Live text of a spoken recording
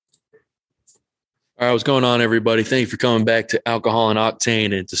All right, what's going on, everybody? Thank you for coming back to Alcohol and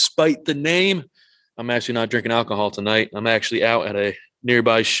Octane. And despite the name, I'm actually not drinking alcohol tonight. I'm actually out at a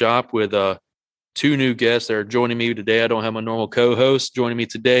nearby shop with two new guests that are joining me today. I don't have my normal co-host. Joining me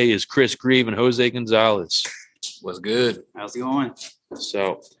today is Chris Grieve and Jose Gonzalez. What's good? How's it going?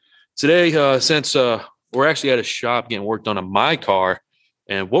 So today, since we're actually at a shop getting work done on my car,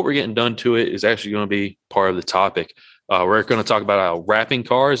 and what we're getting done to it is actually going to be part of the topic. We're going to talk about wrapping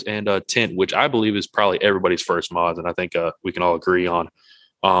cars and tint, which I believe is probably everybody's first mods, and I think we can all agree on.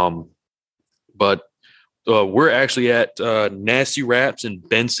 But we're actually at Nasty Wraps in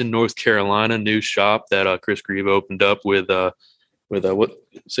Benson, North Carolina, new shop that Chris Grieve opened up with what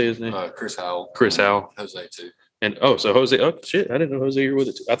say his name? Chris Howell. Chris Howell. Jose too. And so Jose. Oh shit! I didn't know Jose you were with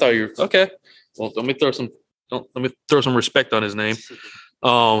it too. I thought you were okay. Well, let me throw some respect on his name.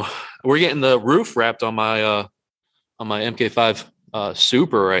 We're getting the roof wrapped on my MK5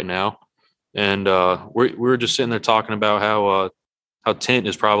 Super right now, and we're just sitting there talking about how tint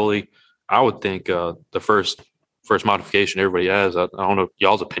is probably, I would think, the first modification everybody has. I don't know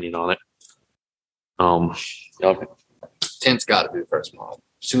y'all's opinion on it. Tint's got to be the first mod.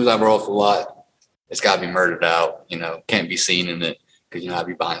 As soon as I roll off the lot, it's got to be murdered out. Can't be seen in it because I'd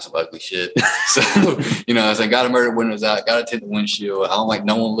be buying some ugly shit. So I said, got to murder windows out, got to tint the windshield. I don't like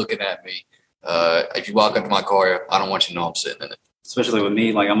no one looking at me. If you walk up to my car, I don't want you to know I'm sitting in it. Especially with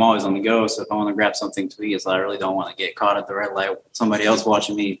me, like I'm always on the go. So if I want to grab something to eat, I really don't want to get caught at the red light with somebody else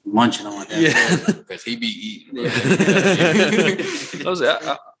watching me munching on that. Yeah, because he be eating. Yeah.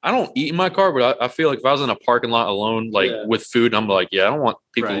 I don't eat in my car, but I feel like if I was in a parking lot alone, with food, I'm like, I don't want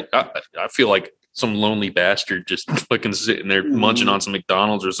people. Right. I feel like some lonely bastard just fucking sitting there munching on some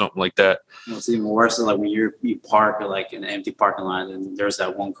McDonald's or something like that. It's even worse than when you park like in an empty parking lot and there's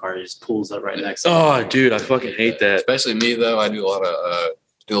that one car that just pulls up right next to you. Oh, dude, I fucking hate that. Especially me though. I do a lot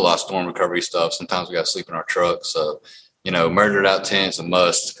of storm recovery stuff. Sometimes we got to sleep in our truck, so murdered out tint's a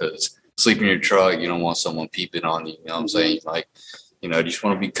must because sleeping in your truck, you don't want someone peeping on you. You know what I'm saying? Like, you just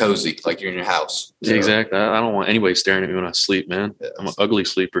want to be cozy, like you're in your house. So. Exactly. I don't want anybody staring at me when I sleep, man. Yeah. I'm an ugly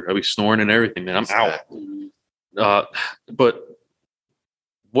sleeper. I'll be snoring and everything, man. I'm out.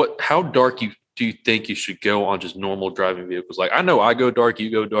 But how dark do you think you should go on just normal driving vehicles? Like, I know I go dark,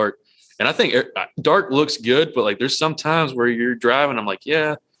 you go dark. And I think dark looks good, but there's some times where you're driving, I'm like,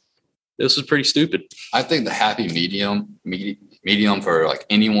 yeah, this is pretty stupid. I think the happy medium for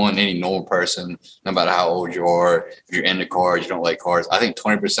anyone, any normal person, no matter how old you are, if you're into cars, you don't like cars. I think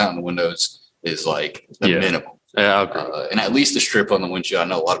 20% on the windows is the minimum. Yeah, I agree. And at least a strip on the windshield. I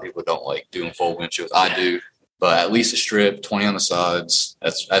know a lot of people don't like doing full windshields. I do, but at least a strip, 20 on the sides.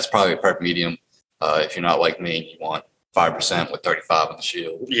 That's probably a perfect medium. If you're not like me and you want 5% with 35 on the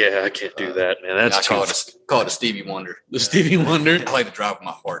shield. Yeah, I can't do that, man. That's call it a Stevie Wonder. The Stevie Wonder. I like to drive with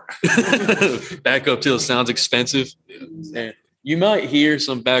my heart. Back up till it sounds expensive. Yeah. You might hear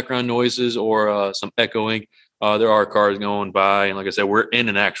some background noises or some echoing. There are cars going by. And like I said, we're in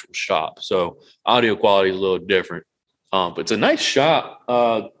an actual shop. So audio quality is a little different. But it's a nice shop.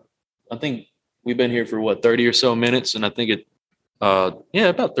 I think we've been here for 30 or so minutes. And I think about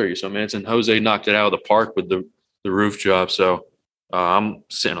 30 or so minutes. And Jose knocked it out of the park with the roof job. So I'm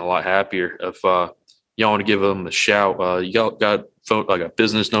sitting a lot happier. If y'all want to give them a shout, y'all got a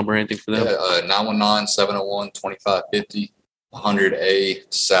business number or anything for them? Yeah, 919-701-2550. 100A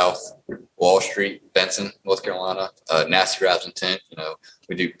South Wall Street, Benson, North Carolina. Nasty Wraps and Tint.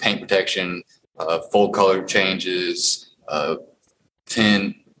 We do paint protection, full color changes,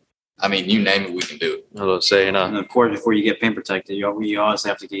 tint. I mean, you name it, we can do it. I was saying, and of course, before you get paint protected, you always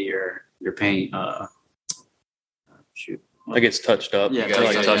have to get your paint. It gets touched up. Yeah, you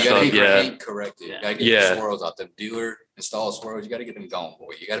gotta get your paint corrected. You gotta get the swirls out. The dealer installed swirls. You gotta get them gone,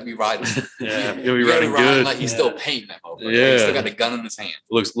 boy. You gotta be riding. You'll be riding good. Like he's still painting that motherfucker. Yeah, He's still got the gun in his hand.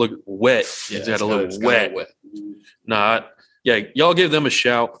 Look wet. Yeah, he's got a little wet. Nah, y'all give them a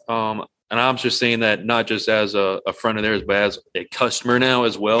shout. And I'm just saying that not just as a friend of theirs, but as a customer now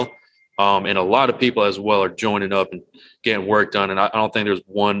as well. And a lot of people as well are joining up and getting work done. And I don't think there's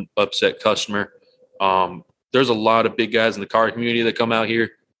one upset customer. There's a lot of big guys in the car community that come out here,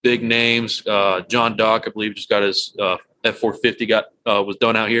 big names. John Dock, I believe, just got his F450 was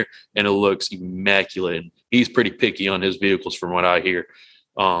done out here, and it looks immaculate. He's pretty picky on his vehicles from what I hear.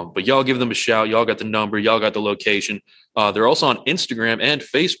 But y'all give them a shout. Y'all got the number. Y'all got the location. They're also on Instagram and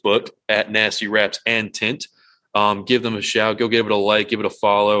Facebook at Nasty Wraps and Tint. Give them a shout. Go give it a like, give it a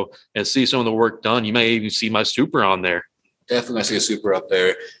follow, and see some of the work done. You may even see my Super on there. Definitely gonna see a Super up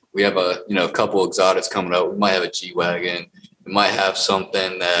there. We have a couple exotics coming up. We might have a G-Wagon. We might have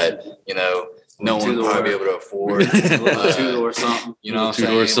something that, no one would probably be able to afford. Two or something. You know what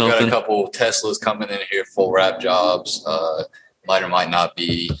I'm saying? We've got a couple Teslas coming in here, full wrap jobs. Might or might not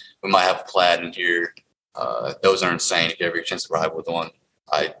be. We might have a Plaid in here. Those are insane if you ever get a chance to ride with one.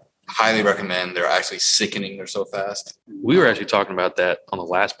 I highly recommend. They're actually sickening. They're so fast. We were actually talking about that on the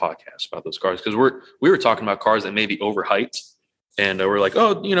last podcast about those cars because we were talking about cars that may be overhyped. And we're like,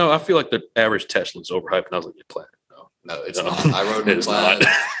 oh, you know, I feel like the average Tesla is overhyped. And I was like, Plaid. No, it's not. I rode in Plaid.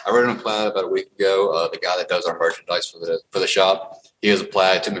 I rode in Plaid about a week ago. The guy that does our merchandise for the shop, he has a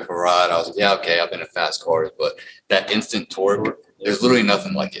Plaid. Took me for a ride. I was like, yeah, okay, I've been in fast cars, but that instant torque, there's literally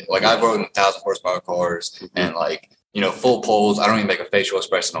nothing like it. Like I've rode in 1,000 horsepower cars, and like, you know, full poles. I don't even make a facial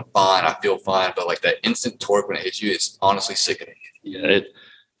expression. I'm fine. I feel fine. But like that instant torque when it hits you is honestly sickening. Yeah,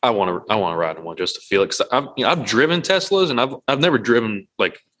 I want to ride in one just to feel it. Cause I've driven Teslas and I've never driven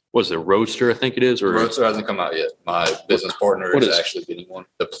like, what's it, Roadster, I think it is? Or Roadster hasn't come out yet. My business partner is actually getting one.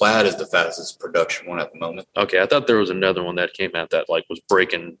 The Plaid is the fastest production one at the moment. Okay, I thought there was another one that came out that like was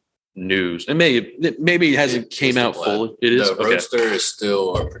breaking news. And maybe it hasn't came out fully. It is. The Roadster is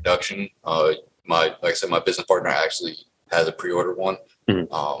still a production. Like I said, my business partner actually has a pre-order one.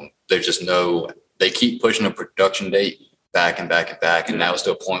 Mm-hmm. There's just they keep pushing a production date back and back and back, and now it's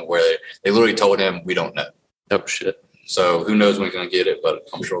to a point where they literally told him, we don't know. Oh shit. So who knows when he's going to get it, but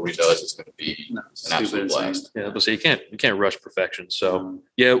I'm sure when he does, it's going to be an absolute blast. Yeah, but so you can't rush perfection. So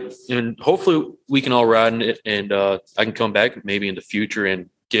yeah, and hopefully we can all ride in it, and I can come back maybe in the future and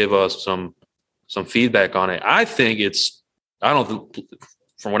give us some feedback on it. I think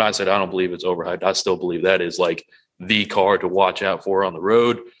from what I said, I don't believe it's overhyped. I still believe that is like the car to watch out for on the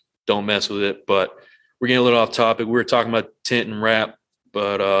road. Don't mess with it. But we're getting a little off topic. We were talking about tint and wrap,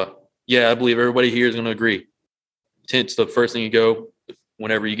 but yeah, I believe everybody here is going to agree. Tint's the first thing you go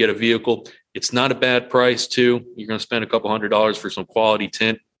whenever you get a vehicle. It's not a bad price too. You're going to spend a couple $100s for some quality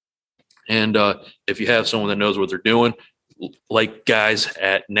tint. And if you have someone that knows what they're doing, like guys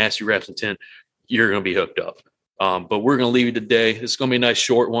at Nasty Wraps and Tint, you're going to be hooked up. But we're going to leave you today. It's going to be a nice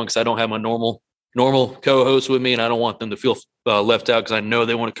short one because I don't have my normal co-host with me, and I don't want them to feel left out because I know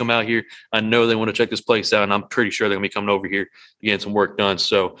they want to come out here. I know they want to check this place out, and I'm pretty sure they're going to be coming over here getting some work done.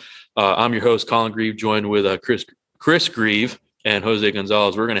 So I'm your host, Colin Grieve, joined with Chris Grieve and Jose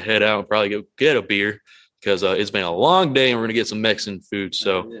Gonzalez. We're going to head out and probably go get a beer because it's been a long day, and we're going to get some Mexican food.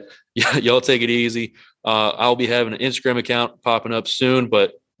 So yeah, y'all take it easy. I'll be having an Instagram account popping up soon,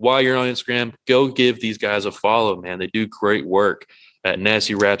 but while you're on Instagram, go give these guys a follow, man. They do great work at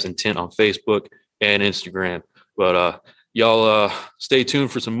Nasty Wraps and Tint on Facebook and Instagram. But y'all stay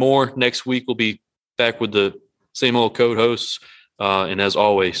tuned for some more. Next week, we'll be back with the same old code hosts. And as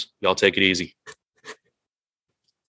always, y'all take it easy.